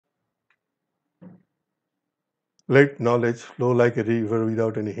Let knowledge flow like a river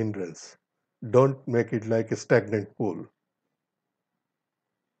without any hindrance. Don't make it like a stagnant pool.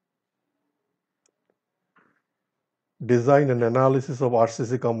 Design an analysis of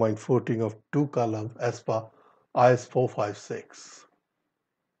RCC combined footing of 2 columns as per IS 456.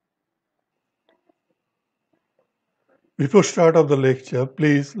 Before start of the lecture,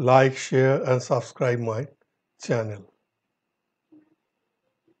 please like, share and subscribe my channel.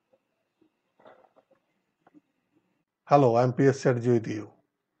 Hello, I am PS Chatterjee with you.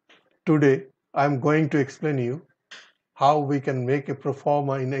 Today, I am going to explain you how we can make a pro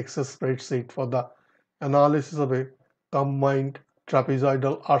forma in Excel spreadsheet for the analysis of a combined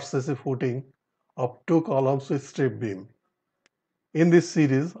trapezoidal RCC footing of 2 columns with strip beam. In this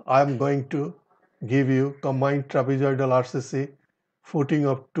series, I am going to give you combined trapezoidal RCC footing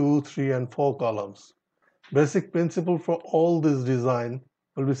of 2, 3 and 4 columns. Basic principle for all this design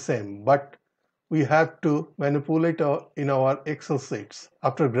will be same, but we have to manipulate in our Excel sheets.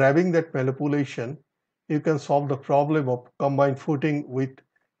 After grabbing that manipulation, you can solve the problem of combined footing with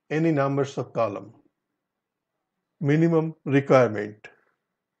any numbers of column. Minimum requirement: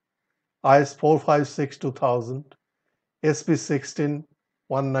 IS 456-2000, SP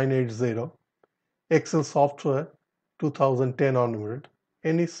 16-1980, Excel software 2010 onward,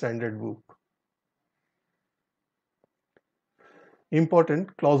 any standard book.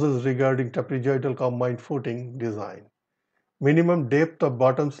 Important clauses regarding trapezoidal combined footing design. Minimum depth of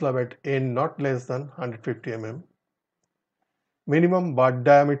bottom slab at end not less than 150 mm. Minimum bar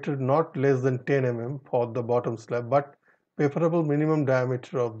diameter not less than 10 mm for the bottom slab, but preferable minimum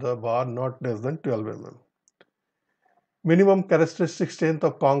diameter of the bar not less than 12 mm. Minimum characteristic strength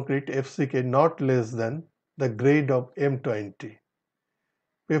of concrete FCK not less than the grade of M20.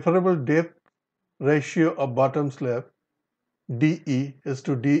 Preferable depth ratio of bottom slab DE is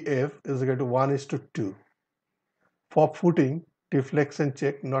to DF is equal to 1:2. For footing, deflection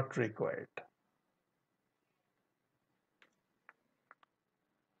check not required.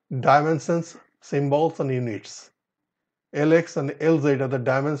 Dimensions, symbols and units. LX and LZ are the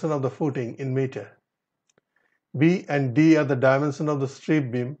dimension of the footing in meter. B and D are the dimension of the strip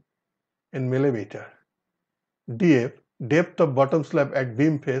beam in millimeter. DF, depth of bottom slab at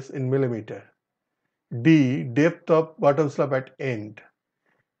beam face in millimeter. D, depth of bottom slab at end.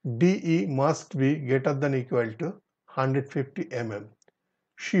 DE must be greater than equal to 150 mm.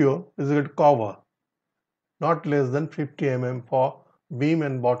 Shear is equal to cover not less than 50 mm for beam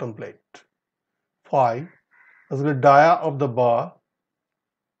and bottom plate. Phi is the dia of the bar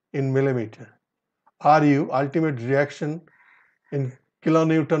in millimeter. RU, ultimate reaction in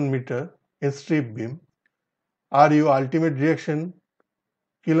kilonewton meter in strip beam. RU, ultimate reaction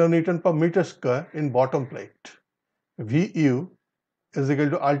kilonewton per meter square in bottom plate. VU is equal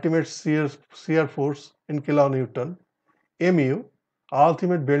to ultimate shear force in kilonewton. MU,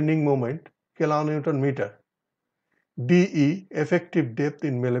 ultimate bending moment kilonewton meter. DE, effective depth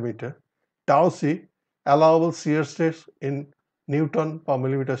in millimeter. Tau C, allowable shear stress in Newton per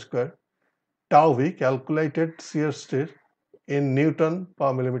millimeter square. Tau V, calculated shear stress in Newton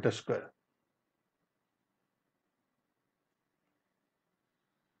per millimeter square.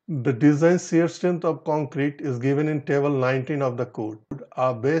 The design shear strength of concrete is given in table 19 of the code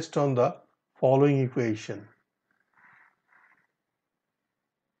are based on the following equation.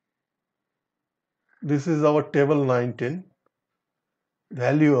 This is our table 19.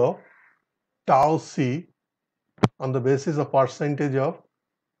 Value of tau C on the basis of percentage of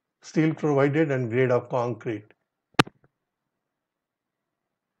steel provided and grade of concrete.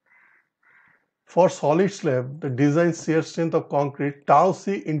 For solid slab, the design shear strength of concrete tau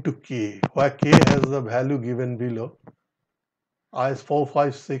C into K, where K has the value given below. IS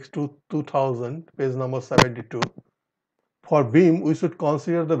 456-2000, page number 72. For beam, we should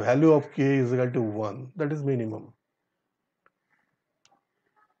consider the value of K is equal to 1, that is minimum.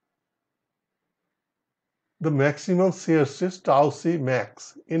 The maximum shear stress tau C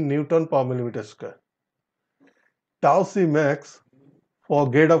max in Newton per millimeter square. Tau C max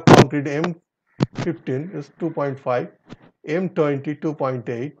for grade of concrete M15 is 2.5, M20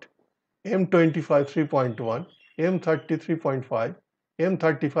 2.8, M25 3.1, M30 3.5,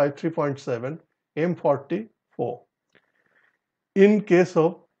 M35 3.7, M40 4. In case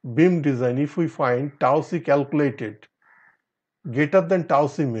of beam design, if we find tau C calculated greater than tau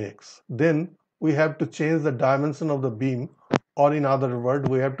C max, then we have to change the dimension of the beam, or in other words,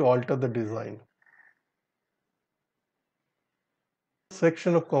 we have to alter the design.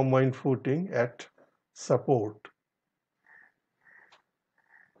 Section of combined footing at support.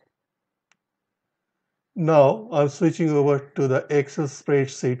 Now I'm switching over to the Excel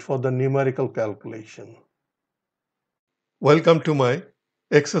spreadsheet for the numerical calculation. Welcome to my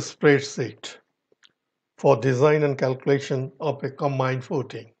Excel spreadsheet for design and calculation of a combined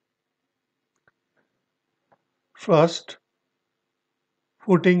footing. First,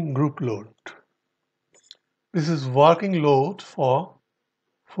 footing group load. This is working load for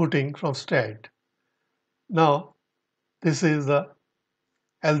footing from stat. Now, this is the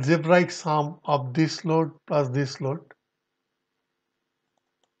algebraic sum of this load plus this load,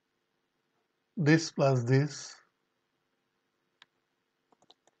 this plus this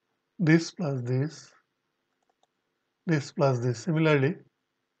plus this plus this. Similarly,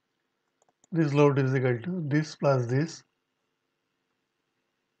 this load is equal to this plus this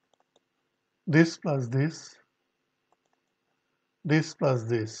plus this plus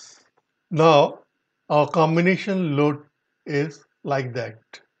this. Now, our combination load is like that.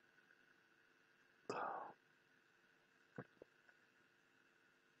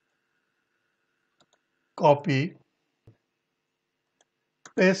 Copy,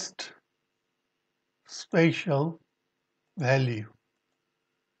 paste spatial value.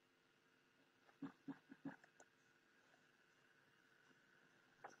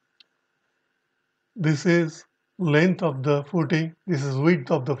 This is length of the footing, this is width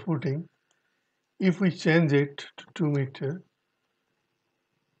of the footing. If we change it to 2 meter,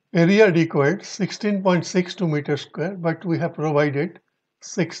 area required 16.62 meters square, but we have provided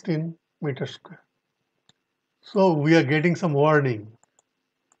 16 meters square. So we are getting some warning.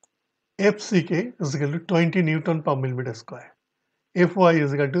 FCK is equal to 20 Newton per millimeter square. Fy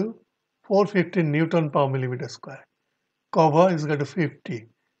is equal to 450 Newton per millimeter square. Cover is equal to 50.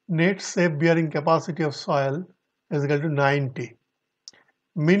 Net safe bearing capacity of soil is equal to 90.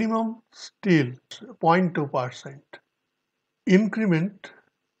 Minimum steel 0.2%. Increment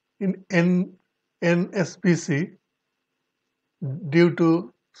in NSPC due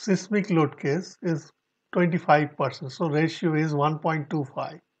to seismic load case is 25%. So ratio is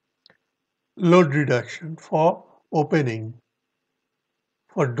 1.25. Load reduction for opening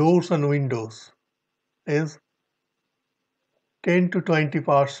for doors and windows is 10 to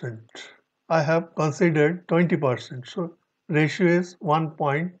 20%. I have considered 20%. So ratio is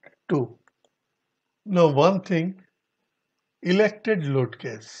 1.2. Now one thing, elected load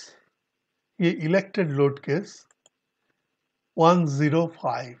case. Elected load case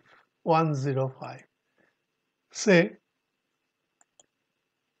 105. Say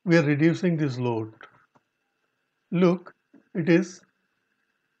we are reducing this load. Look, it is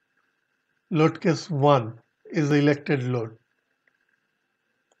load case 1 is the elected load.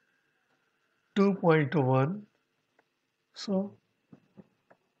 2.1. So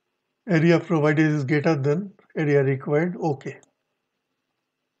area provided is greater than area required. Okay.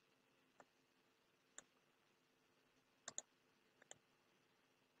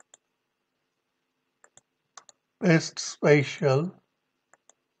 Paste spatial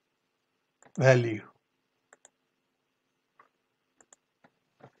value.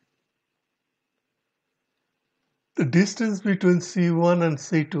 The distance between C1 and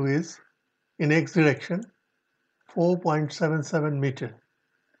C2 is in X direction 4.77 meter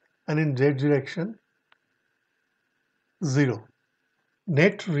and in Z direction 0.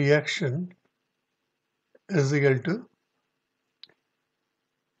 Net reaction is equal to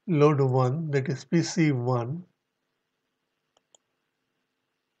load 1, that is PC1,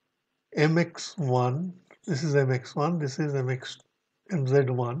 MX1, this is MX1, this is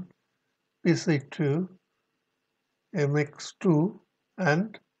MZ1, PC2, MX2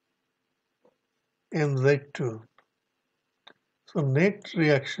 and MZ2. So net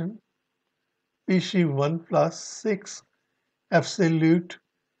reaction PC1 plus 6 absolute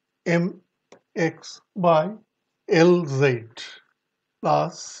MX by LZ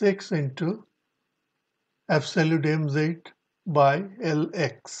plus 6 into absolute MZ by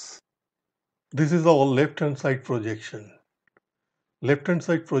LX. This is our left hand side projection. Left hand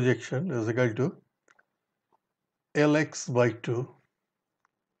side projection is equal to LX by 2.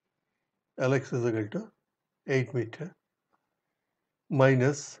 LX is equal to 8 meter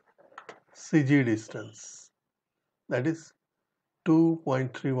minus CG distance, that is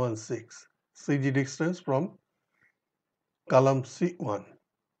 2.316. CG distance from column C1.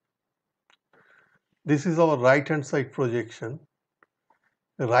 This is our right hand side projection.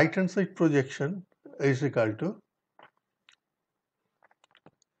 The right hand side projection is equal to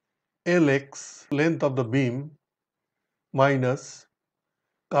LX, length of the beam, minus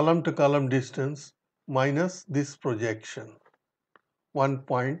column to column distance minus this projection,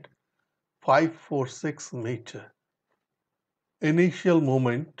 1.546 meter. Initial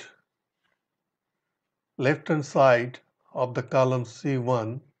moment, left hand side of the column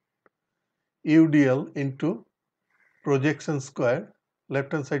C1, UDL into projection square,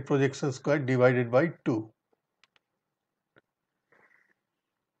 left hand side projection square divided by 2.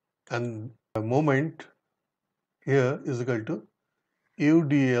 And the moment here is equal to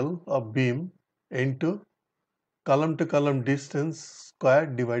UDL of beam into column to column distance square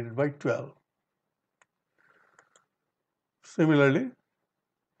divided by 12. Similarly,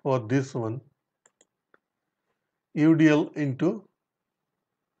 for this one, UDL into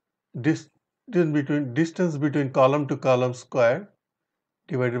distance between column to column square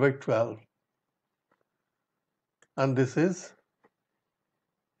divided by 12. And this is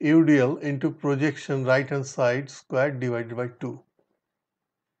UDL into projection right hand side square divided by 2.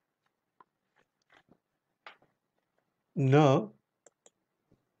 Now,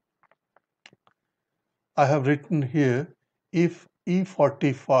 I have written here, if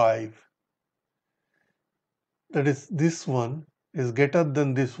E45, that is this one, is greater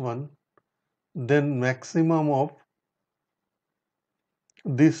than this one, then maximum of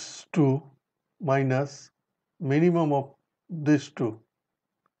these two minus minimum of these two.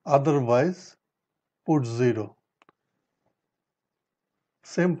 Otherwise, put 0.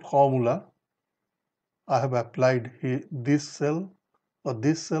 Same formula I have applied here, this cell or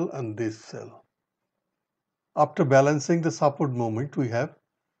this cell and this cell. After balancing the support moment, we have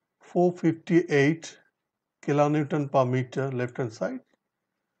 458 kilonewton per meter left hand side,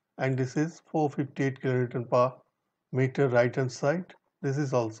 and this is 458 kilonewton per meter right hand side. This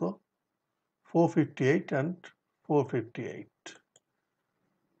is also 458 and 458.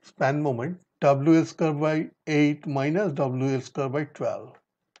 Span moment WL square by 8 minus WL square by 12.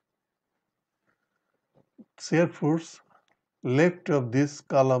 Shear force left of this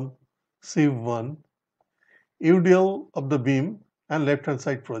column C1, UDL of the beam and left hand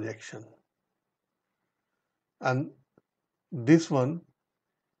side projection. And this one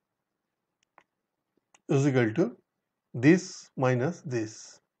is equal to this minus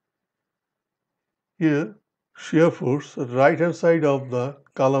this. Here, shear force right hand side of the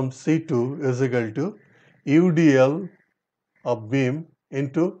column C2 is equal to UDL of beam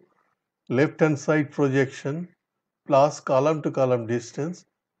into left hand side projection plus column to column distance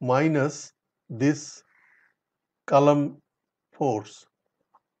minus this column force.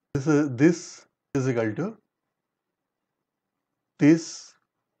 This is equal to this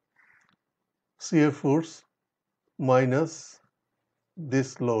shear force minus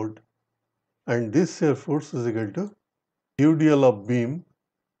this load, and this shear force is equal to UDL of beam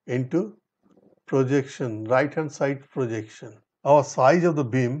into projection, right hand side projection. Our size of the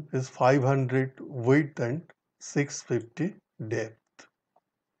beam is 500 width and 650 depth.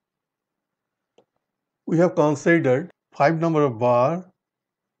 We have considered 5 number of bar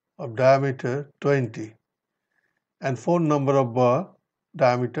of diameter 20 and 4 number of bar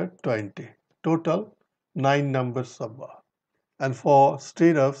diameter 20. Total 9 numbers of bar. And for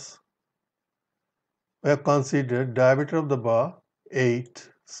stirrups, we have considered diameter of the bar 8,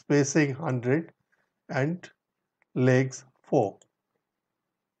 spacing 100 and legs 4.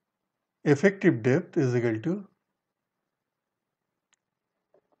 Effective depth is equal to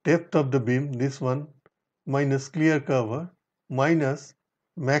depth of the beam, this one, minus clear cover minus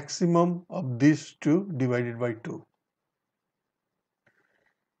maximum of these two divided by 2.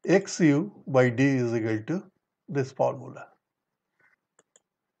 XU by D is equal to this formula.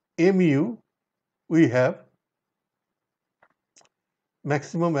 MU, we have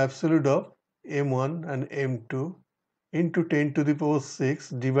maximum absolute of M1 and M2 into 10 to the power 6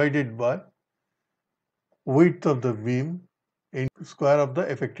 divided by width of the beam into square of the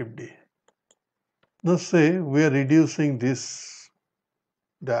effective D. Now say we are reducing this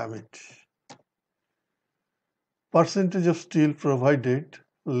damage. Percentage of steel provided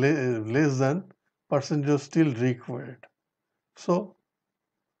less than percentage of steel required. So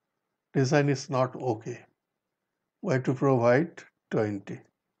design is not okay. We have to provide 20.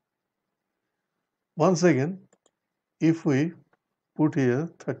 Once again, if we put here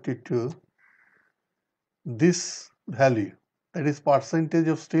 32, this value, that is percentage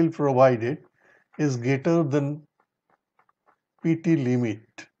of steel provided, is greater than PT limit.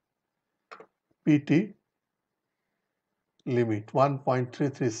 PT limit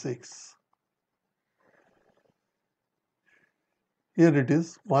 1.336. Here it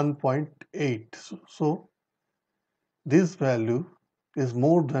is 1.8. So this value is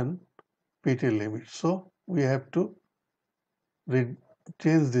more than PT limit. So we have to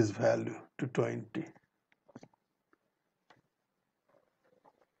change this value to 20.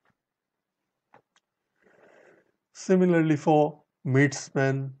 Similarly, for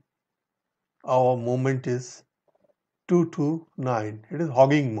mid-span, our moment is 2 to 9. It is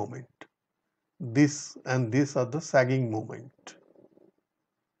hogging moment. this and this are the sagging moment.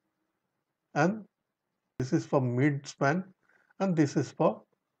 And this is for mid span and this is for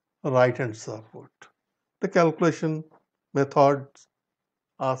right hand support. The calculation methods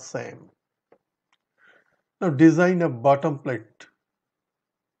are same. Now design a bottom plate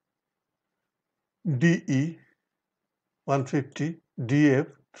DE 150, DF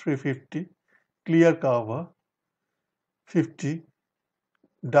 350, clear cover 50,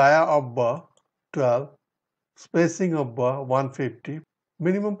 dia of bar 12, spacing of bar 150,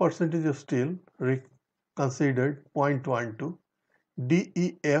 minimum percentage of steel considered 0.12,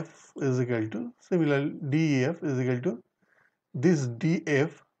 DEF is equal to, similarly DEF is equal to this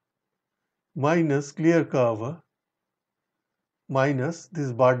DF minus clear cover minus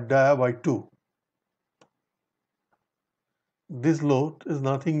this bar dia by 2. This load is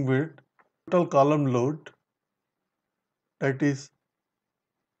nothing but total column load, that is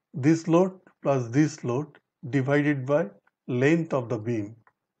this load plus this load divided by length of the beam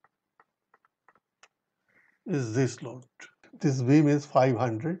is this load. This beam is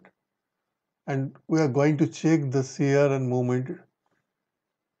 500 and we are going to check the shear and moment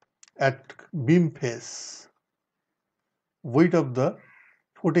at beam face. Weight of the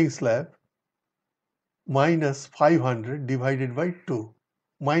footing slab minus 500 divided by 2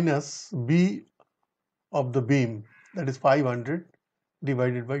 minus B of the beam, that is 500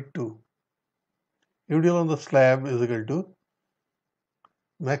 divided by 2. UDL on the slab is equal to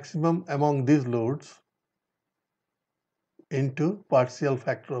maximum among these loads into partial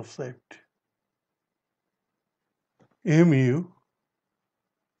factor of safety. MU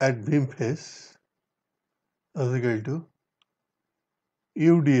at beam face is equal to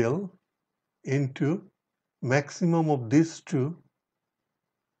UDL into maximum of these two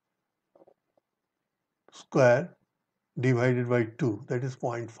square divided by 2, that is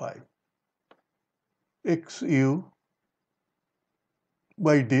 0.5. XU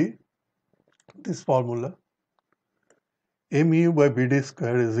by D, this formula, MU by BD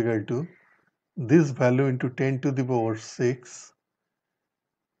square is equal to this value into 10 to the power 6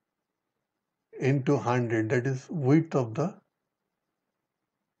 into 100, that is width of the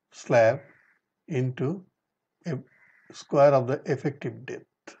slab into a square of the effective depth.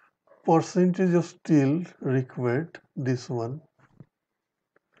 Percentage of steel required, this one.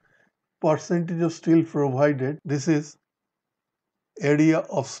 Percentage of steel provided, this is area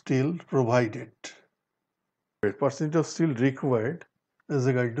of steel provided. Percentage of steel required is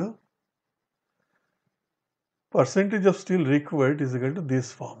equal to percentage of steel required is equal to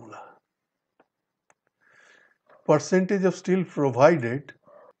this formula. Percentage of steel provided,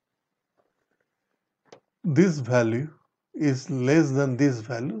 this value is less than this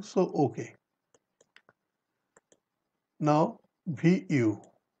value, so okay. Now VU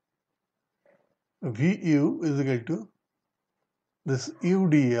is equal to this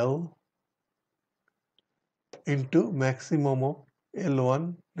UDL into maximum of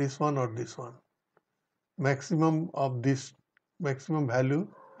L1, this one or this one, maximum of this, maximum value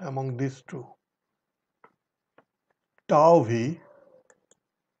among these two. Tau V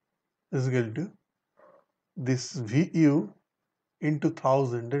is equal to this VU into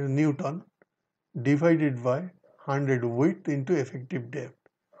 1000, that is Newton, divided by 100 width into effective depth.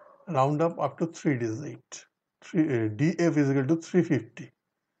 Round up to 3 digits. DF is equal to 350.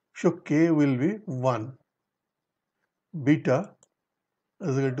 So K will be 1. Beta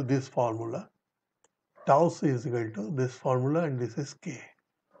is equal to this formula. Tau C is equal to this formula and this is K.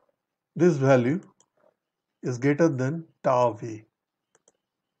 This value is greater than tau V.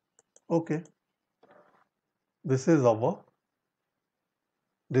 Okay. This is our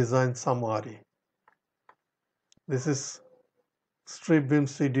design summary. This is strip beam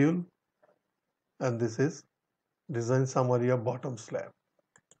schedule and this is design summary of bottom slab.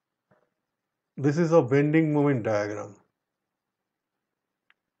 This is a bending moment diagram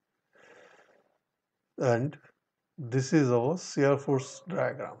and this is our shear force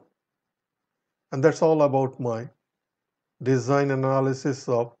diagram. And that's all about my design analysis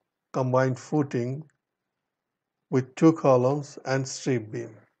of combined footing with 2 columns and strip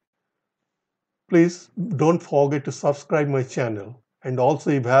beam. Please don't forget to subscribe my channel and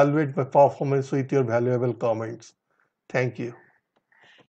also evaluate my performance with your valuable comments. Thank you.